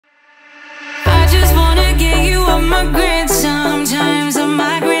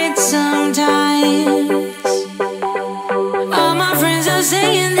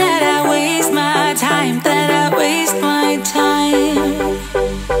time.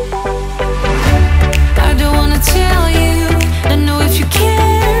 I don't wanna tell you, don't know if you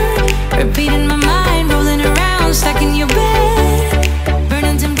care. Repeating my mind, rolling around, stuck in your bed,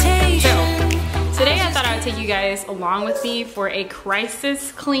 burning temptation. So today I thought I would take you guys along with me for a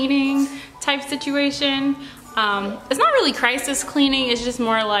crisis cleaning type situation. It's not really crisis cleaning, it's just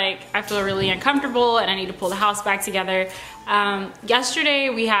more like I feel really uncomfortable and I need to pull the house back together. Yesterday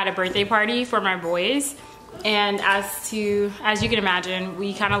we had a birthday party for my boys, and as you can imagine,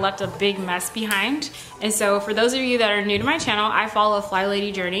 we kind of left a big mess behind. And so for those of you that are new to my channel, I follow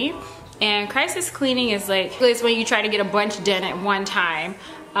Flylady Journey, and crisis cleaning is like, it's when you try to get a bunch done at one time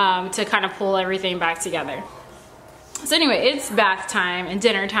to kind of pull everything back together. So anyway, it's bath time and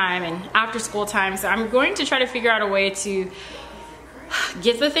dinner time and after school time, so I'm going to try to figure out a way to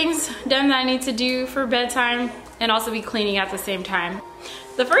get the things done that I need to do for bedtime and also be cleaning at the same time.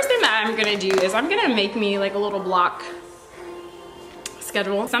 The first thing that I'm gonna do is I'm gonna make me like a little block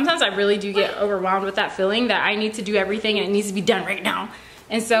schedule. Sometimes I really do get overwhelmed with that feeling that I need to do everything and it needs to be done right now.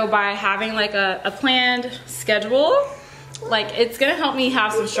 And so by having like a planned schedule, like it's gonna help me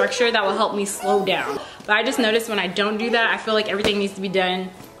have some structure that will help me slow down. But I just noticed when I don't do that, I feel like everything needs to be done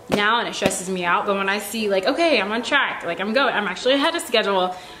now and it stresses me out. But when I see like, okay, I'm on track, like I'm actually ahead of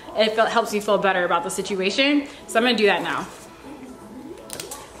schedule, it helps me feel better about the situation. So I'm gonna do that now.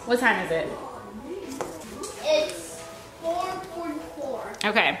 What time is it? It's 4:44.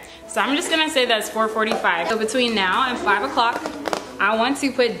 Okay, so I'm just gonna say that it's 4:45. So between now and 5 o'clock, I want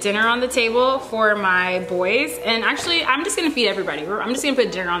to put dinner on the table for my boys. And actually, I'm just gonna feed everybody. I'm just gonna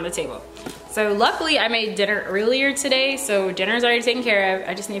put dinner on the table. So luckily, I made dinner earlier today, so dinner's already taken care of.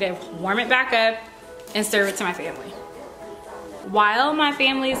 I just need to warm it back up and serve it to my family. While my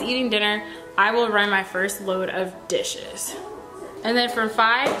family is eating dinner, I will run my first load of dishes. And then from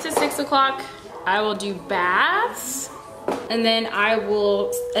 5 to 6 o'clock, I will do baths, and then I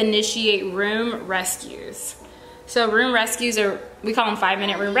will initiate room rescues. So room rescues are, we call them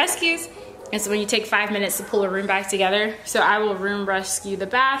 5-minute room rescues. And so when you take 5 minutes to pull a room back together, so I will room rescue the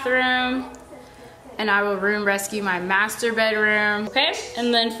bathroom, and I will room rescue my master bedroom, okay?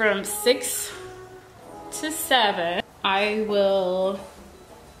 And then from 6 to 7, I will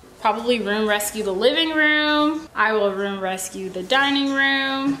probably room rescue the living room. I will room rescue the dining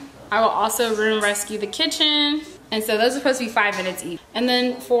room. I will also room rescue the kitchen. And so those are supposed to be 5 minutes each. And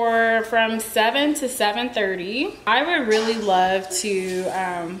then from 7 to 7:30, I would really love to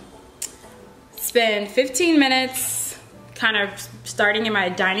spend 15 minutes kind of starting in my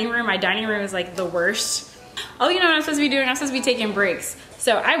dining room. My dining room is like the worst. Oh, you know what I'm supposed to be doing? I'm supposed to be taking breaks.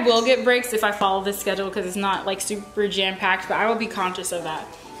 So I will get breaks if I follow this schedule because it's not like super jam-packed, but I will be conscious of that.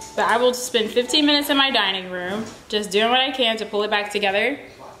 But I will spend 15 minutes in my dining room, just doing what I can to pull it back together.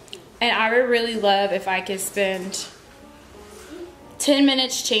 And I would really love if I could spend 10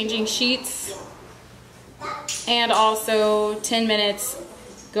 minutes changing sheets and also 10 minutes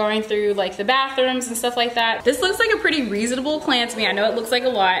going through like the bathrooms and stuff like that. This looks like a pretty reasonable plan to me. I know it looks like a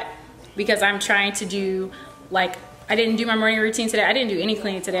lot because I'm trying to do like, I didn't do my morning routine today. I didn't do any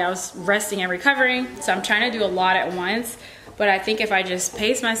cleaning today. I was resting and recovering. So I'm trying to do a lot at once. But I think if I just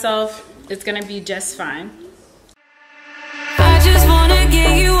pace myself, it's gonna be just fine. I just wanna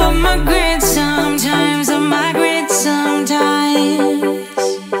get you on my grid sometimes, on my grid sometimes.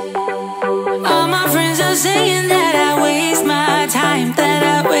 All my friends are saying that I waste my time, that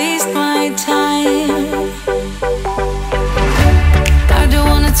I waste my time. I don't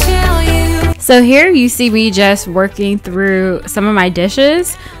wanna tell you. So here you see me just working through some of my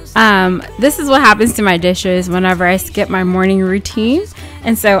dishes. This is what happens to my dishes whenever I skip my morning routine.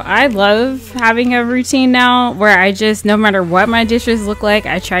 And so I love having a routine now where I just, no matter what my dishes look like,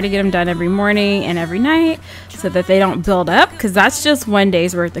 I try to get them done every morning and every night so that they don't build up, because that's just one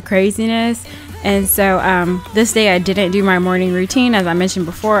day's worth of craziness. And so this day I didn't do my morning routine. As I mentioned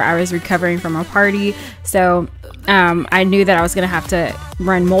before, I was recovering from a party. So I knew that I was going to have to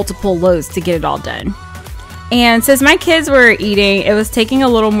run multiple loads to get it all done. And since my kids were eating, it was taking a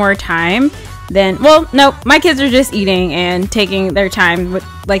little more time than, well, no, my kids are just eating and taking their time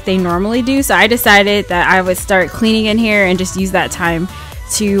like they normally do. So I decided that I would start cleaning in here and just use that time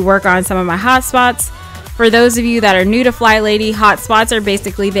to work on some of my hot spots. For those of you that are new to Flylady, hot spots are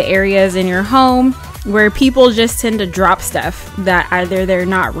basically the areas in your home where people just tend to drop stuff that either they're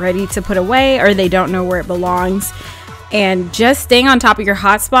not ready to put away or they don't know where it belongs. And just staying on top of your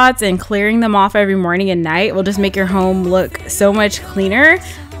hot spots and clearing them off every morning and night will just make your home look so much cleaner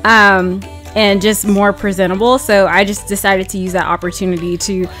and just more presentable. So I just decided to use that opportunity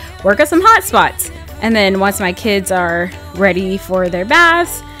to work on some hot spots. And then once my kids are ready for their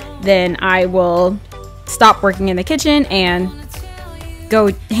baths, then I will stop working in the kitchen and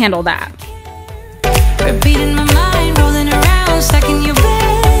go handle that. Repeating my mind, rolling around, stuck in your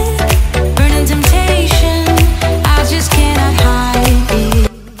bed, burning temptation, I just cannot hide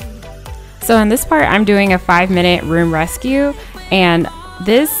it. So in this part, I'm doing a 5-minute room rescue, and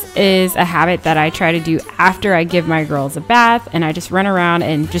this is a habit that I try to do after I give my girls a bath, and I just run around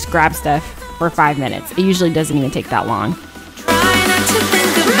and just grab stuff for 5 minutes. It usually doesn't even take that long. Try not to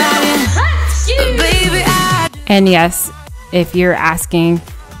think about it, but baby, And yes, if you're asking,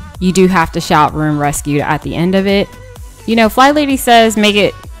 you do have to shout room rescued at the end of it. You know, Flylady says make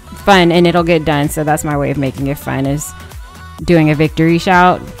it fun and it'll get done. So that's my way of making it fun, is doing a victory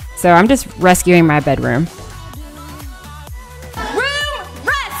shout. So I'm just rescuing my bedroom. Room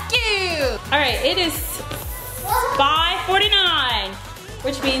rescue! All right, it is 5:49,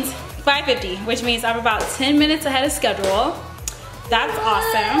 which means 5:50, which means I'm about 10 minutes ahead of schedule. That's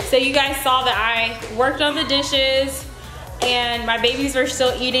awesome. So you guys saw that I worked on the dishes and my babies were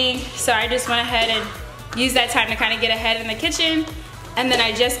still eating, so I just went ahead and used that time to kind of get ahead in the kitchen. And then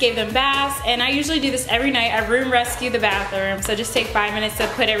I just gave them baths, and I usually do this every night. I room rescue the bathroom, so just take 5 minutes to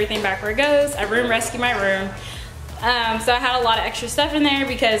put everything back where it goes. I room rescue my room. So I had a lot of extra stuff in there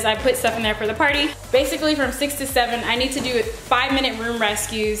because I put stuff in there for the party. Basically from 6 to 7, I need to do 5-minute room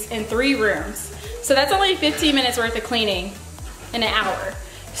rescues in 3 rooms. So that's only 15 minutes worth of cleaning in an hour.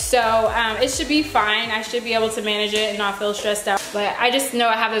 So it should be fine. I should be able to manage it and not feel stressed out. But I just know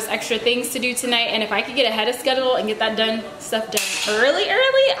I have those extra things to do tonight, and if I could get ahead of schedule and get that stuff done early,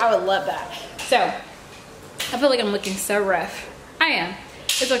 I would love that. So I feel like I'm looking so rough. I am.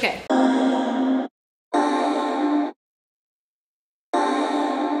 It's okay.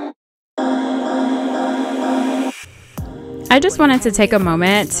 I just wanted to take a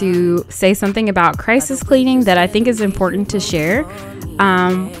moment to say something about crisis cleaning that I think is important to share.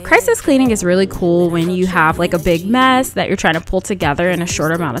 Crisis cleaning is really cool when you have like a big mess that you're trying to pull together in a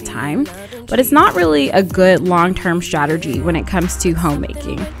short amount of time, but it's not really a good long-term strategy when it comes to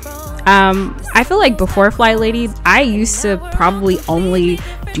homemaking. I feel like before Flylady, I used to probably only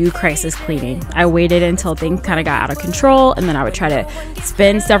do crisis cleaning. I waited until things kind of got out of control, and then I would try to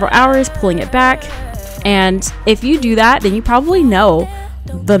spend several hours pulling it back. And if you do that, then you probably know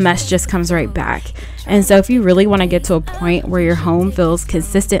the mess just comes right back. And so if you really want to get to a point where your home feels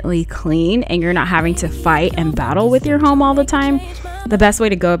consistently clean and you're not having to fight and battle with your home all the time, the best way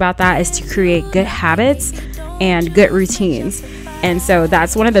to go about that is to create good habits and good routines. And so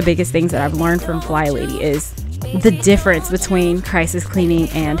that's one of the biggest things that I've learned from Flylady, is the difference between crisis cleaning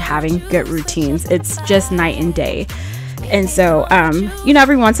and having good routines. It's just night and day. And so, you know,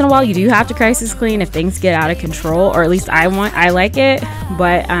 every once in a while you do have to crisis clean if things get out of control, or at least I like it,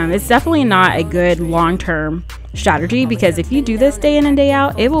 but it's definitely not a good long-term strategy, because if you do this day in and day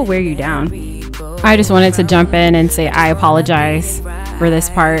out, it will wear you down. I just wanted to jump in and say I apologize for this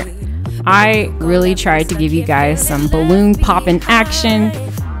part. I really tried to give you guys some balloon popping action,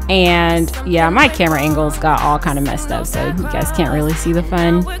 and yeah, my camera angles got all kind of messed up, so you guys can't really see the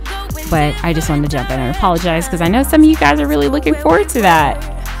fun. But I just wanted to jump in and apologize, because I know some of you guys are really looking forward to that.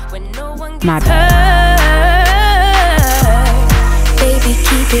 My bad. baby,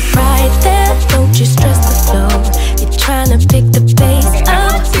 keep it right there. Don't you stress the flow. You're trying to pick the pace up.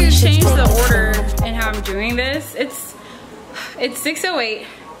 I want to change the order in how I'm doing this. It's 6:08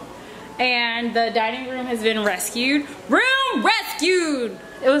 and the dining room has been rescued. Room rescued!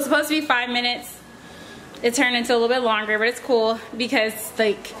 It was supposed to be 5 minutes. It turned into a little bit longer, but it's cool because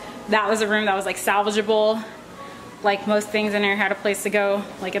like that was a room that was like salvageable. Like most things in there had a place to go,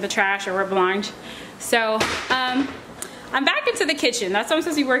 like in the trash or where it belonged. So I'm back into the kitchen. That's what I'm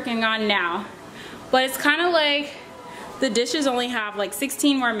supposed to be working on now. But it's kind of like the dishes only have like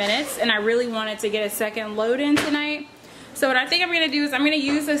 16 more minutes, and I really wanted to get a second load in tonight. So what I think I'm gonna do is I'm gonna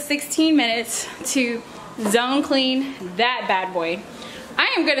use those 16 minutes to zone clean that bad boy.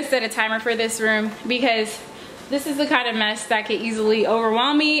 I am gonna set a timer for this room because this is the kind of mess that could easily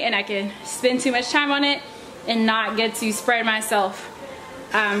overwhelm me, and I can spend too much time on it and not get to spread myself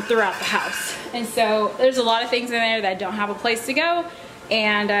throughout the house. And so there's a lot of things in there that don't have a place to go,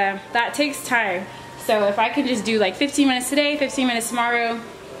 and that takes time. So if I can just do like 15 minutes today, 15 minutes tomorrow,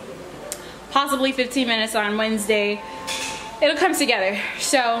 possibly 15 minutes on Wednesday, it'll come together.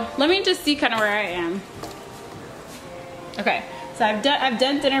 So let me just see kind of where I am. Okay, so I've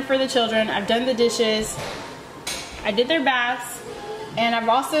done dinner for the children, I've done the dishes, I did their baths, and I've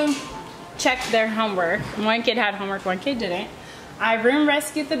also checked their homework. One kid had homework, one kid didn't. I room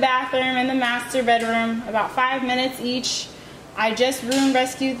rescued the bathroom and the master bedroom, about 5 minutes each. I just room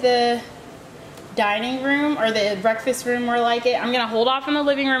rescued the dining room, or the breakfast room more like it. I'm gonna hold off in the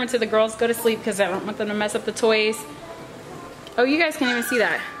living room until the girls go to sleep because I don't want them to mess up the toys. Oh, you guys can't even see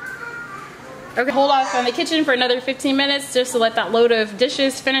that. Okay, hold off on the kitchen for another 15 minutes just to let that load of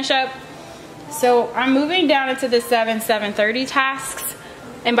dishes finish up. So I'm moving down into the 7:30 tasks.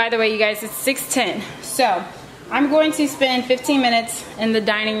 And by the way, you guys, it's 6:10. So I'm going to spend 15 minutes in the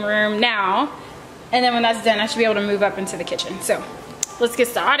dining room now. And then when that's done, I should be able to move up into the kitchen. So let's get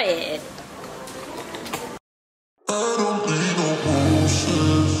started. I don't need no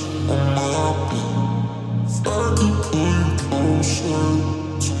roses on my bed. I can pull you closer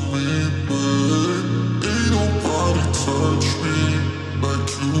to me, babe. Ain't nobody touch me like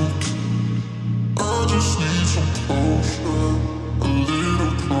you can. I just need some closure, a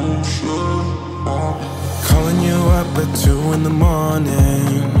little closure. Calling you up at 2 in the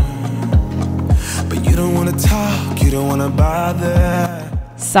morning, but you don't wanna talk, you don't wanna bother.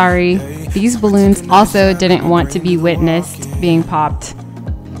 Sorry, these balloons also didn't want to be witnessed being popped.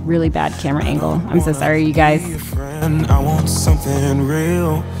 Really bad camera angle. I'm so sorry, you guys. I want something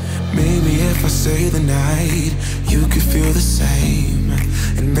real. Maybe if I stay the night, you could feel the same.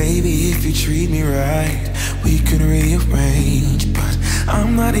 And maybe if you treat me right, we could rearrange. But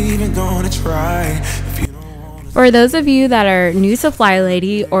I'm not even gonna try. For those of you that are new to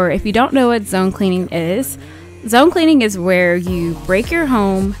Flylady, or if you don't know what zone cleaning is where you break your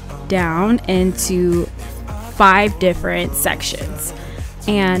home down into 5 different sections.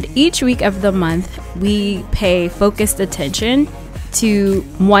 And each week of the month, we pay focused attention to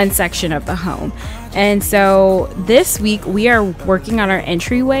one section of the home. And so this week we are working on our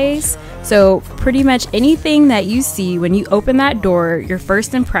entryways. So pretty much anything that you see when you open that door, your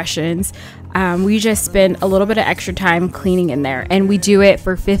first impressions, we just spend a little bit of extra time cleaning in there, and we do it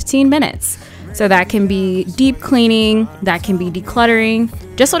for 15 minutes. So that can be deep cleaning, that can be decluttering,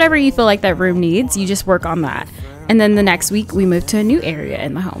 just whatever you feel like that room needs, you just work on that. And then the next week we move to a new area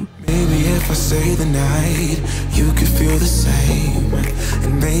in the home. Maybe if I stay the night, you could feel the same.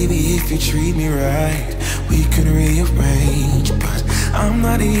 And maybe if you treat me right, we could rearrange. But I'm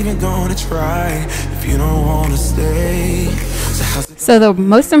not even gonna try if you don't wanna stay. So the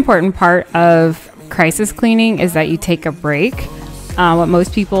most important part of crisis cleaning is that you take a break. What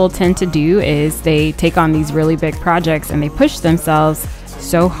most people tend to do is they take on these really big projects and they push themselves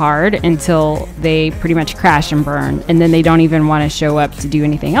so hard until they pretty much crash and burn, and then they don't even want to show up to do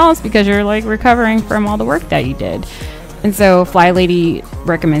anything else because you're like recovering from all the work that you did. And so Flylady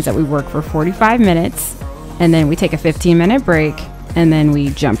recommends that we work for 45 minutes and then we take a 15-minute break and then we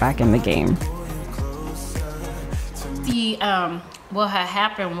jump back in the game. What had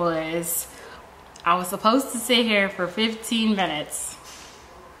happened was I was supposed to sit here for 15 minutes,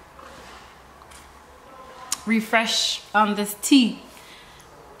 refresh on this tea,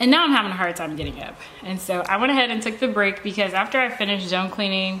 and now I'm having a hard time getting up. And so I went ahead and took the break because after I finished zone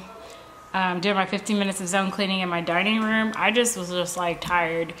cleaning, doing my 15 minutes of zone cleaning in my dining room, I just was just like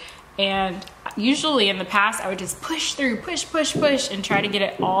tired. And usually in the past I would just push through, push and try to get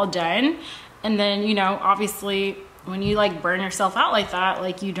it all done. And then, you know, obviously when you like burn yourself out like that,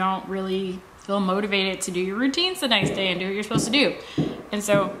 like you don't really feel motivated to do your routines the next day and do what you're supposed to do. And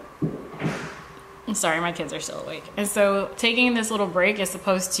so, I'm sorry, my kids are still awake. And so taking this little break is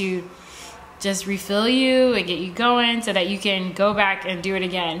supposed to just refill you and get you going so that you can go back and do it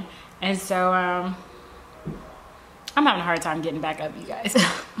again. And so I'm having a hard time getting back up, you guys.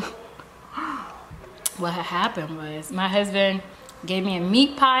 What had happened was my husband gave me a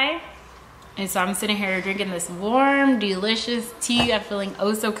meat pie. And so I'm sitting here drinking this warm, delicious tea. I'm feeling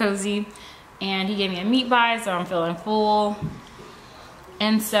oh so cozy. And he gave me a meat pie, so I'm feeling full.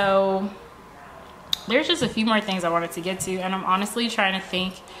 And so there's just a few more things I wanted to get to, and I'm honestly trying to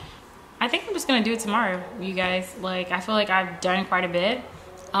think. I think I'm just gonna do it tomorrow, you guys. Like, I feel like I've done quite a bit.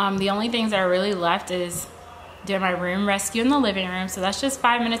 The only things that are really left is doing my room rescue in the living room. So that's just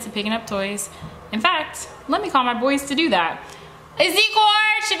 5 minutes of picking up toys. In fact, let me call my boys to do that. Ezekiel,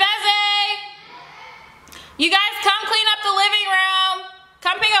 Shabazzy, you guys come clean up the living room.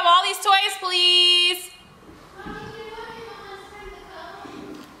 Come pick up all these toys, please.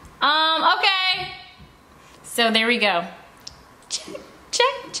 Okay. So there we go.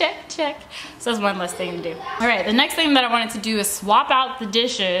 Check. So that's one less thing to do. All right, the next thing that I wanted to do is swap out the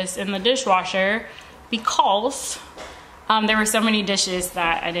dishes in the dishwasher because there were so many dishes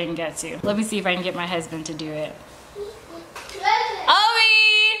that I didn't get to. Let me see if I can get my husband to do it.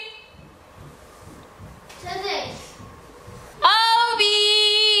 Obi!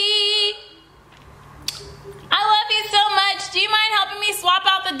 I love you so much. Do you mind helping me swap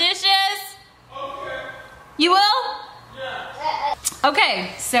out the dishes? Okay. You will? Yeah.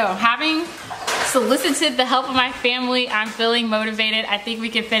 Okay, so having solicited the help of my family. I'm feeling motivated. I think we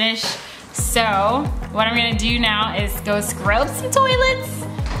can finish. So what I'm gonna do now is go scrub some toilets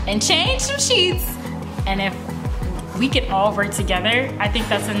and change some sheets. And if we can all work together, I think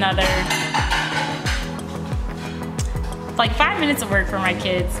that's another like 5 minutes of work for my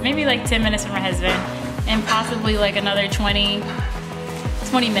kids, maybe like 10 minutes for my husband, and possibly like another 20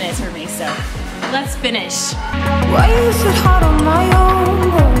 minutes for me. So let's finish. Why is it hard on my own?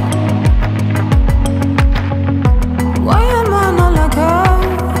 Why am I not like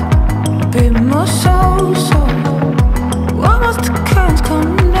her? Be more so. Why must the curtains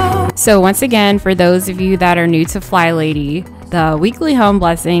come down? So once again, for those of you that are new to Flylady, the weekly home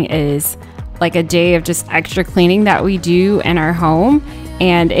blessing is like a day of just extra cleaning that we do in our home,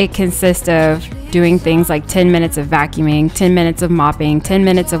 and it consists of doing things like 10 minutes of vacuuming, 10 minutes of mopping, 10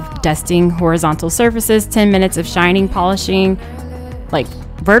 minutes of dusting horizontal surfaces, 10 minutes of shining, polishing like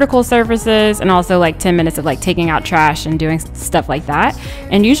vertical surfaces, and also like 10 minutes of like taking out trash and doing stuff like that.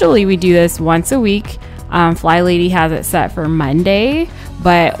 And usually we do this once a week. Flylady has it set for Monday,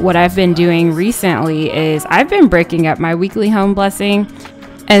 but what I've been doing recently is I've been breaking up my weekly home blessing.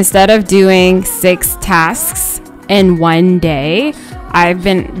 Instead of doing 6 tasks in one day, I've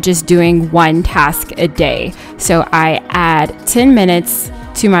been just doing 1 task a day. So I add 10 minutes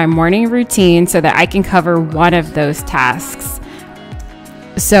to my morning routine so that I can cover one of those tasks.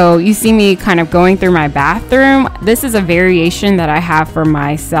 So you see me kind of going through my bathroom. This is a variation that I have for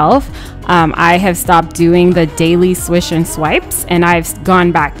myself. I have stopped doing the daily swish and swipes, and I've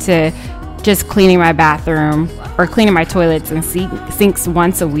gone back to just cleaning my bathroom or cleaning my toilets and sinks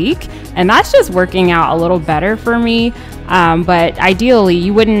once a week, and that's just working out a little better for me. But ideally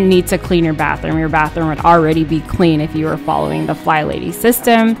you wouldn't need to clean your bathroom would already be clean if you were following the Flylady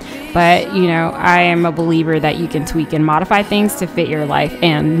system. But you know, I am a believer that you can tweak and modify things to fit your life,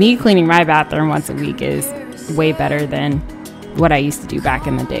 and me cleaning my bathroom once a week is way better than what I used to do back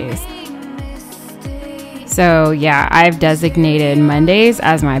in the days. So yeah, I've designated Mondays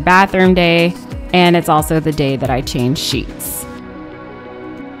as my bathroom day, and it's also the day that I change sheets.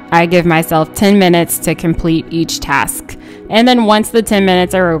 I give myself 10 minutes to complete each task, and then once the 10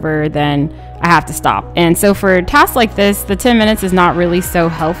 minutes are over, then I have to stop. And so for tasks like this, the 10 minutes is not really so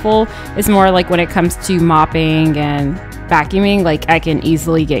helpful. It's more like when it comes to mopping and vacuuming, like I can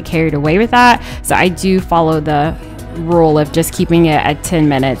easily get carried away with that. So I do follow the rule of just keeping it at 10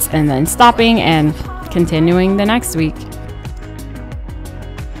 minutes and then stopping and continuing the next week.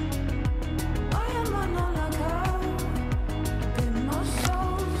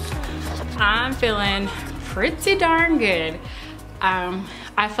 I'm feeling pretty darn good.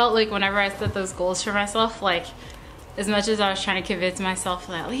 I felt like whenever I set those goals for myself, like as much as I was trying to convince myself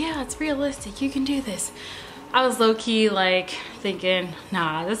that, oh, yeah, it's realistic, you can do this, I was low-key like thinking,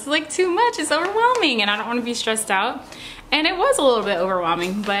 nah, this is like too much, it's overwhelming, and I don't want to be stressed out. And it was a little bit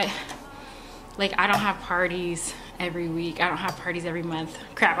overwhelming, but like I don't have parties every week, I don't have parties every month,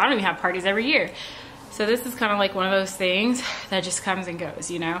 crap, I don't even have parties every year. So this is kind of like one of those things that just comes and goes,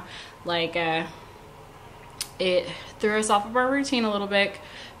 you know, like it threw us off of our routine a little bit,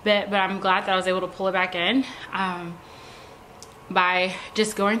 but I'm glad that I was able to pull it back in by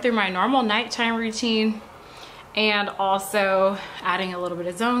just going through my normal nighttime routine and also adding a little bit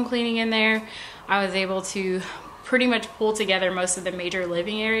of zone cleaning in there. I was able to pretty much pull together most of the major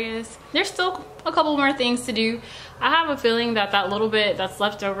living areas. There's still a couple more things to do. I have a feeling that that little bit that's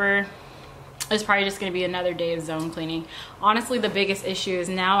left over is probably just going to be another day of zone cleaning. Honestly, the biggest issue is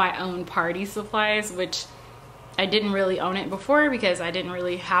now I own party supplies, which I didn't really own it before because I didn't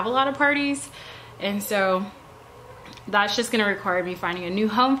really have a lot of parties. And so that's just going to require me finding a new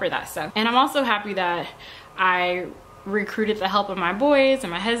home for that stuff. And I'm also happy that I recruited the help of my boys and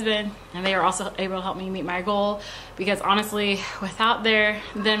my husband, and they are also able to help me meet my goal, because honestly, without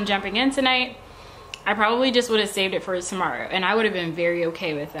them jumping in tonight, I probably just would have saved it for tomorrow, and I would have been very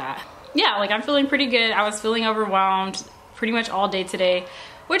okay with that. Yeah, like I'm feeling pretty good. I was feeling overwhelmed pretty much all day today,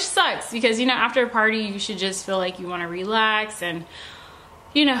 which sucks because, you know, after a party you should just feel like you want to relax and,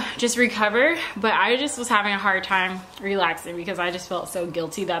 you know, just recover. But I just was having a hard time relaxing because I just felt so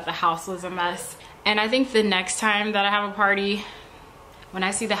guilty that the house was a mess. And I think the next time that I have a party, when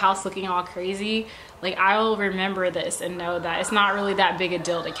I see the house looking all crazy, like I will remember this and know that it's not really that big a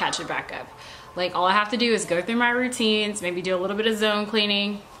deal to catch it back up. Like all I have to do is go through my routines, maybe do a little bit of zone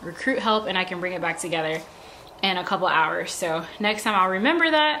cleaning, recruit help, and I can bring it back together in a couple hours. So next time I'll remember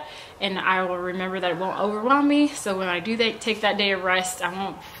that, and I will remember that it won't overwhelm me. So when I do take that day of rest, I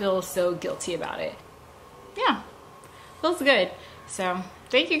won't feel so guilty about it. Yeah, feels good. So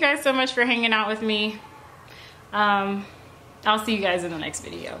thank you guys so much for hanging out with me. I'll see you guys in the next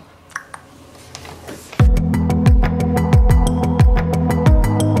video.